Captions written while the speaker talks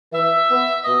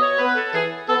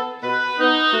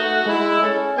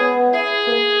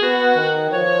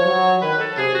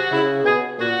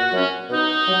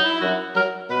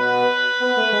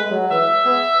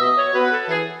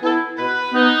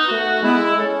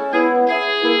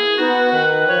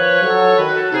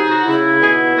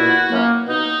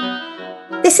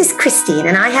is Christine,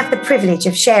 and I have the privilege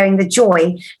of sharing the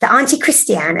joy that Auntie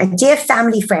Christiane, a dear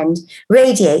family friend,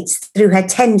 radiates through her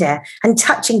tender and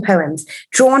touching poems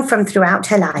drawn from throughout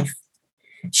her life.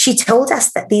 She told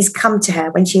us that these come to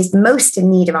her when she is most in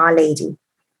need of Our Lady.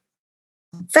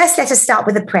 First, let us start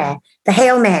with a prayer, the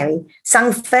Hail Mary,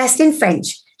 sung first in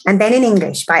French and then in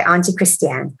English by Auntie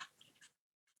Christiane.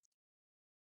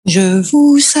 Je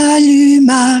vous salue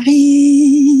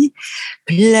Marie,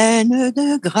 pleine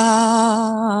de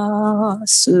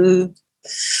grâce.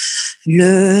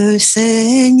 Le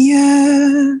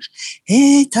Seigneur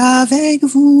est avec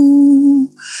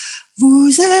vous.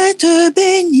 Vous êtes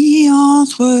bénie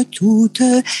entre toutes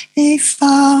les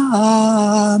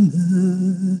femmes.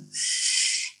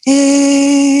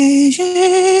 Et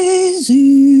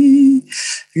Jésus,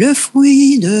 le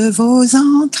fruit de vos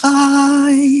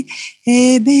entrailles,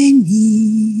 est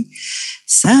béni.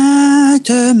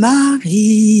 Sainte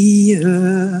Marie,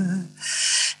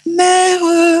 Mère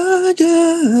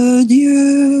de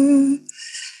Dieu,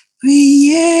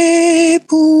 priez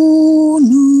pour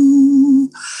nous,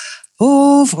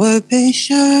 pauvres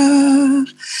pécheurs,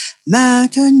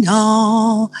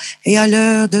 maintenant et à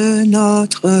l'heure de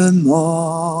notre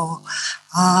mort.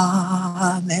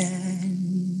 Amen.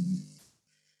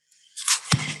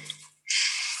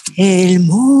 Hail,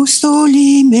 most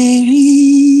holy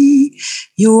Mary,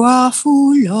 you are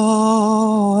full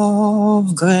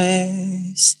of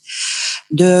grace.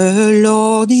 The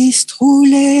Lord is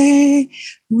truly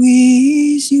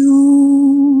with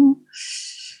you.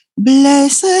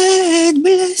 Blessed,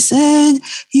 blessed,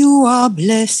 you are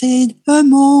blessed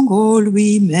among all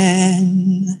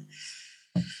women.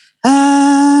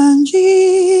 And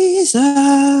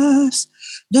Jesus,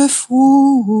 the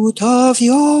fruit of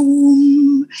your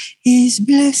womb, is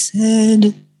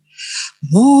blessed.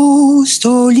 Most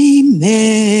Holy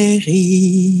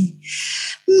Mary,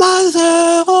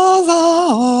 Mother of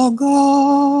our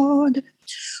God,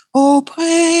 oh,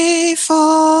 pray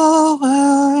for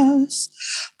us,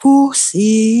 poor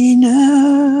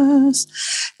sinners,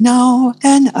 now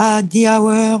and at the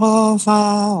hour of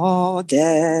our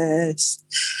death.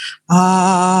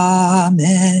 Amen.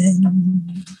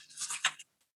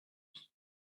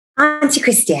 Auntie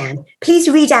Christiane, please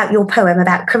read out your poem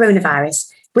about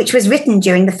coronavirus, which was written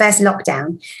during the first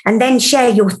lockdown, and then share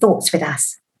your thoughts with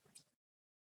us.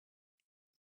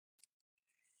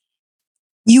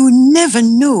 You never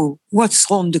know what's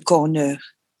round the corner.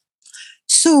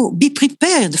 So be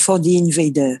prepared for the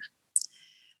invader.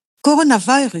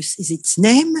 Coronavirus is its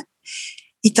name.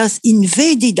 It has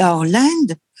invaded our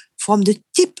land from the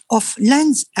tip of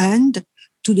Land's End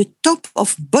to the top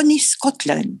of bonny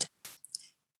Scotland.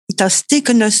 It has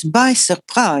taken us by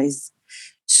surprise.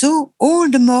 So all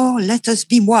the more let us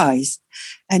be wise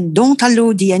and don't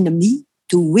allow the enemy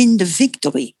to win the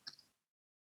victory.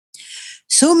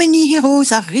 So many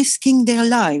heroes are risking their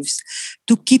lives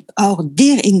to keep our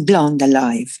dear England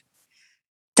alive.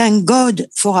 Thank God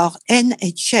for our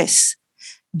NHS,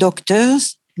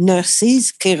 doctors,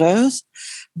 nurses, carers,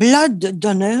 blood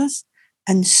donors,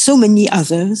 and so many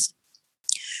others.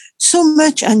 So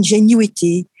much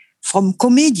ingenuity from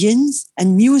comedians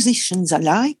and musicians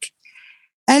alike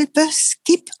help us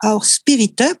keep our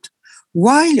spirit up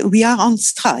while we are on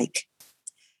strike.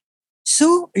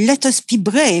 So let us be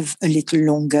brave a little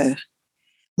longer,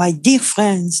 my dear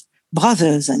friends,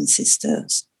 brothers and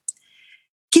sisters.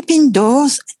 Keep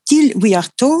indoors till we are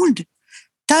told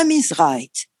time is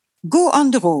right. Go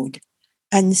on the road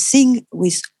and sing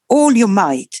with all your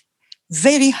might,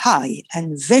 very high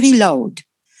and very loud.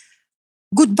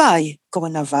 Goodbye,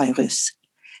 coronavirus.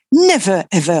 Never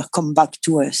ever come back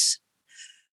to us.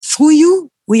 Through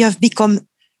you, we have become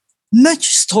much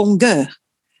stronger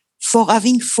for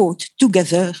having fought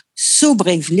together so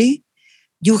bravely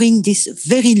during this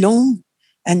very long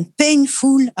and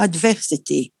painful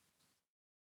adversity.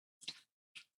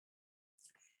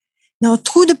 Now,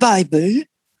 through the Bible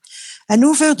and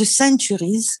over the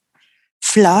centuries,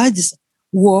 floods,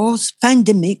 wars,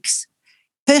 pandemics,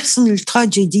 personal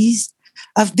tragedies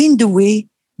have been the way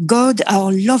God,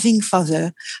 our loving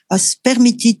Father, has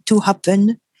permitted to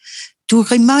happen to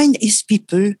remind his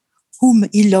people whom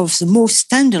he loves most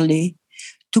tenderly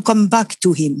to come back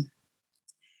to him.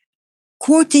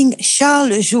 Quoting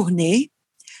Charles Journet,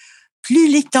 plus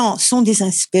les temps sont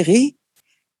désespérés,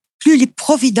 plus les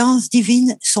providences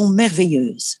divines sont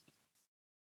merveilleuses.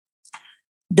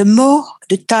 The more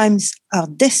the times are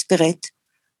desperate,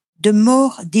 the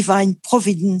more divine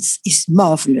providence is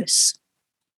marvelous.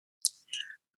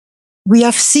 We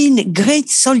have seen great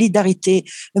solidarity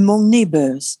among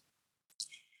neighbors.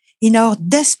 In our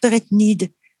desperate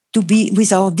need to be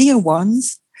with our dear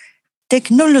ones,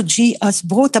 Technology has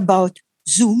brought about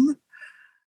Zoom,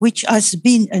 which has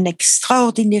been an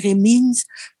extraordinary means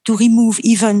to remove,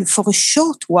 even for a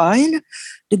short while,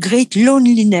 the great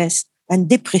loneliness and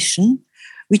depression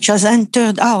which has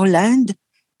entered our land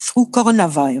through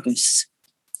coronavirus.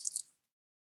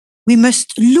 We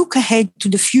must look ahead to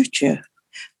the future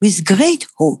with great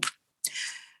hope.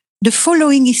 The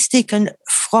following is taken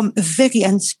from a very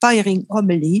inspiring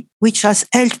homily which has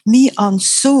helped me on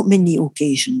so many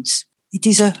occasions. It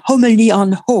is a homily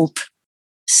on hope.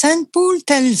 St. Paul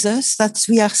tells us that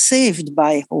we are saved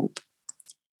by hope.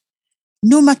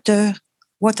 No matter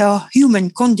what our human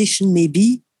condition may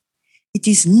be, it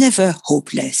is never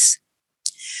hopeless.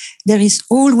 There is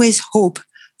always hope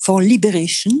for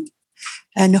liberation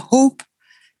and hope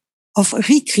of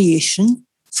recreation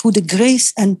through the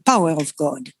grace and power of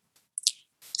God.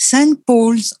 St.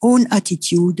 Paul's own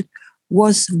attitude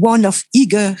was one of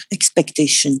eager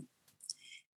expectation.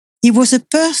 He was a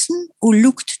person who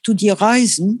looked to the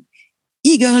horizon,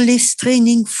 eagerly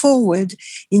straining forward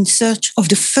in search of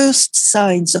the first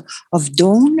signs of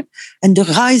dawn and the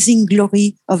rising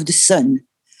glory of the sun,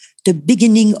 the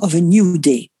beginning of a new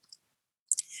day.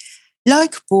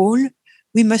 Like Paul,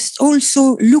 we must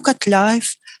also look at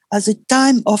life as a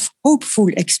time of hopeful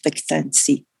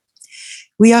expectancy.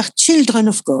 We are children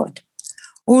of God.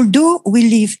 Although we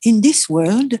live in this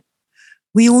world,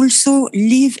 we also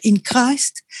live in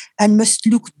Christ and must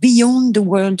look beyond the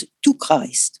world to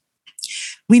Christ.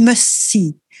 We must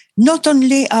see not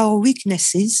only our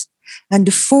weaknesses and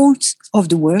the faults of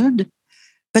the world,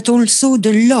 but also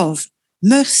the love,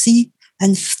 mercy,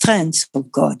 and strength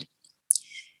of God.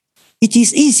 It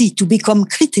is easy to become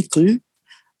critical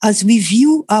as we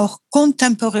view our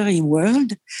contemporary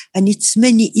world and its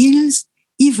many ills,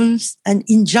 evils, and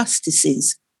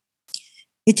injustices.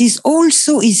 It is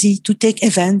also easy to take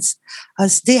events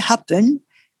as they happen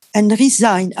and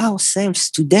resign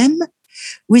ourselves to them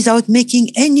without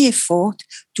making any effort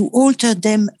to alter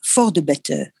them for the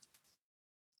better.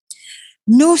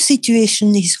 No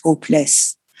situation is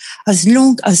hopeless as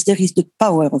long as there is the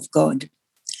power of God.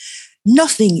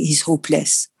 Nothing is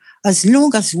hopeless as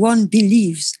long as one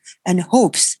believes and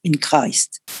hopes in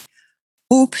Christ.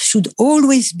 Hope should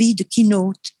always be the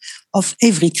keynote of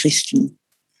every Christian.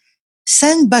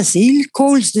 Saint Basil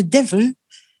calls the devil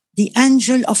the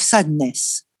angel of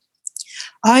sadness.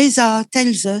 Isaiah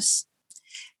tells us,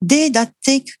 "They that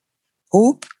take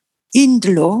hope in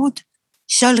the Lord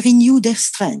shall renew their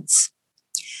strength.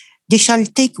 They shall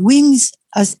take wings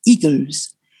as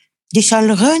eagles. They shall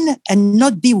run and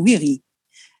not be weary.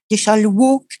 They shall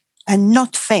walk and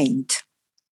not faint."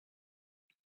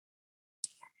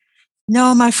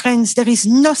 Now, my friends, there is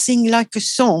nothing like a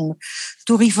song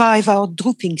to revive our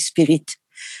drooping spirit.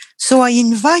 So I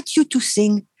invite you to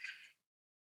sing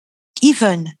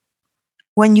even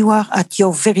when you are at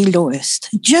your very lowest.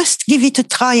 Just give it a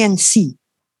try and see.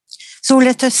 So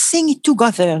let us sing it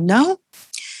together now.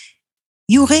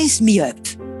 You raise me up.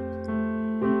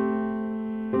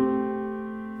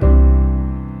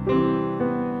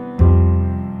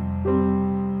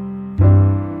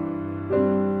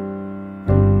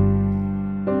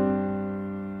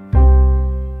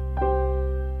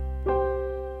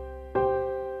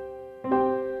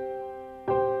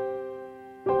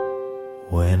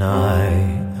 When I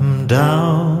am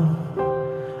down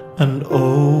and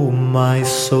oh my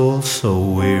soul so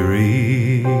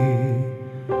weary,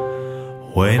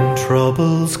 when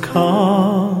troubles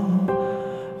come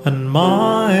and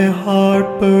my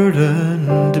heart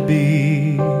burdened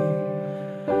be,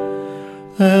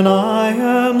 and I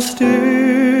am still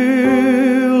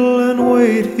and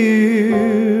wait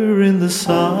here in the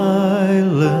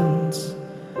silence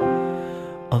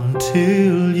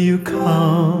until you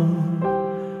come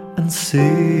and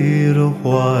sit a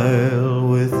while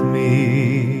with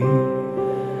me.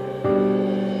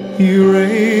 You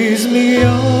raise me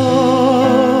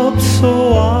up so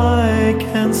I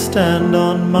can stand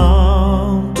on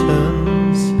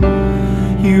mountains.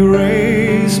 You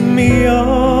raise me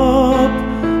up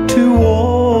to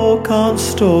walk on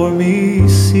stormy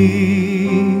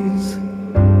seas.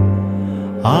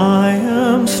 I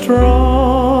am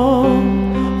strong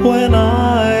when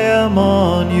I am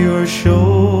on your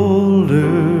shoulders.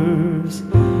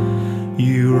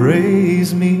 You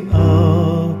raise me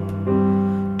up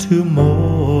to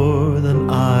more than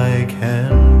I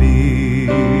can be.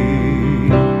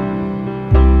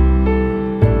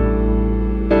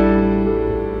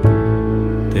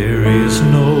 There is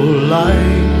no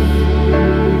life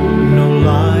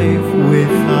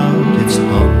without its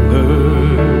hunger.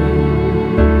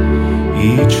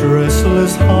 Each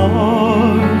restless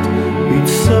heart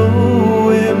beats so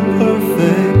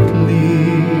imperfectly.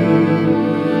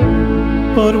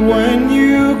 But when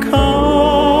you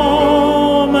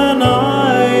come and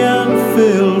I am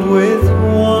filled with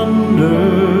wonder,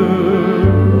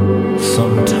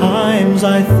 sometimes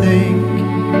I think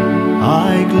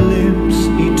I glimpse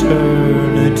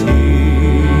eternity.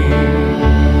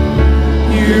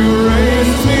 You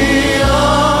raise me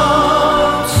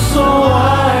up so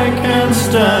I can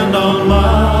stand on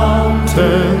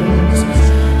mountains.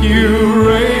 You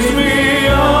raise me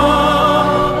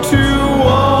up to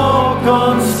walk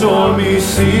on stormy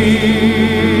seas.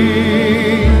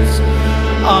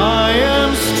 I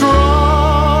am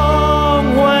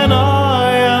strong when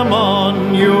I am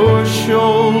on your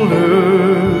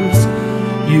shoulders.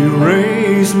 You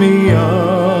raise me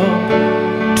up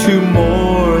to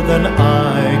more than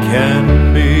I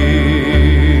can be.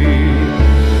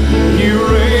 You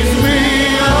raise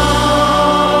me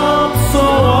up so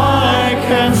I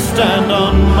can stand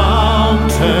on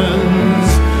mountains.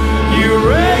 You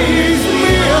raise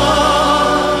me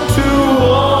up to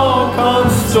walk on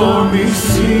stormy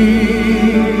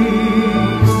seas.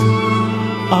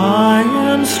 I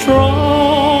am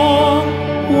strong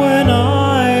when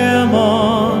I am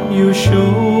on your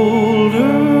shoulders.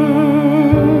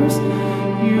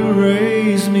 You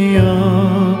raise me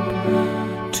up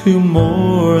to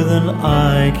more than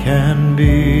I can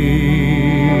be.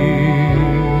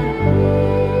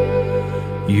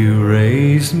 You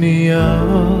raise me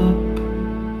up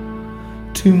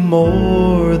to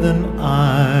more than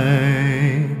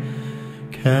I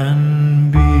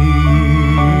can be.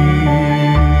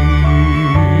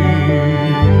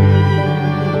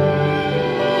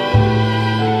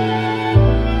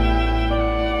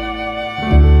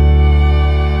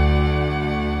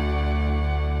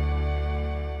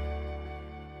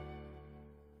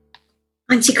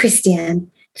 Auntie Christiane,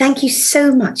 thank you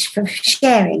so much for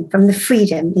sharing from the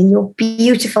freedom in your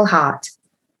beautiful heart.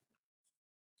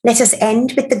 Let us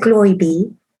end with the Glory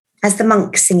Be as the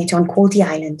monks sing it on Quality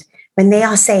Island when they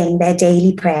are saying their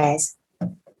daily prayers.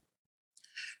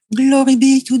 Glory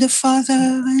be to the Father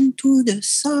and to the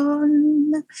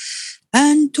Son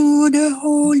and to the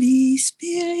Holy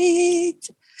Spirit,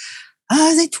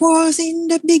 as it was in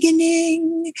the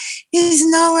beginning, is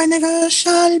now and ever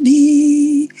shall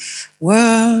be,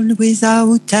 world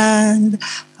without end.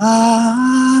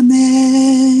 Amen.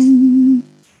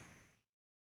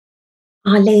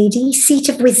 Our Lady, Seat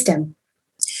of Wisdom.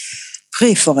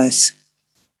 Pray for us.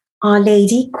 Our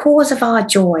Lady, Cause of our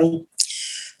Joy.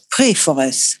 Pray for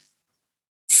us.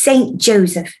 Saint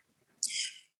Joseph.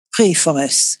 Pray for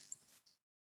us.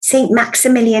 Saint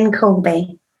Maximilian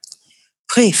Kolbe.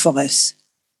 Pray for us.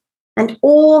 And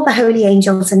all the holy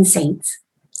angels and saints.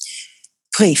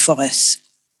 Pray for us.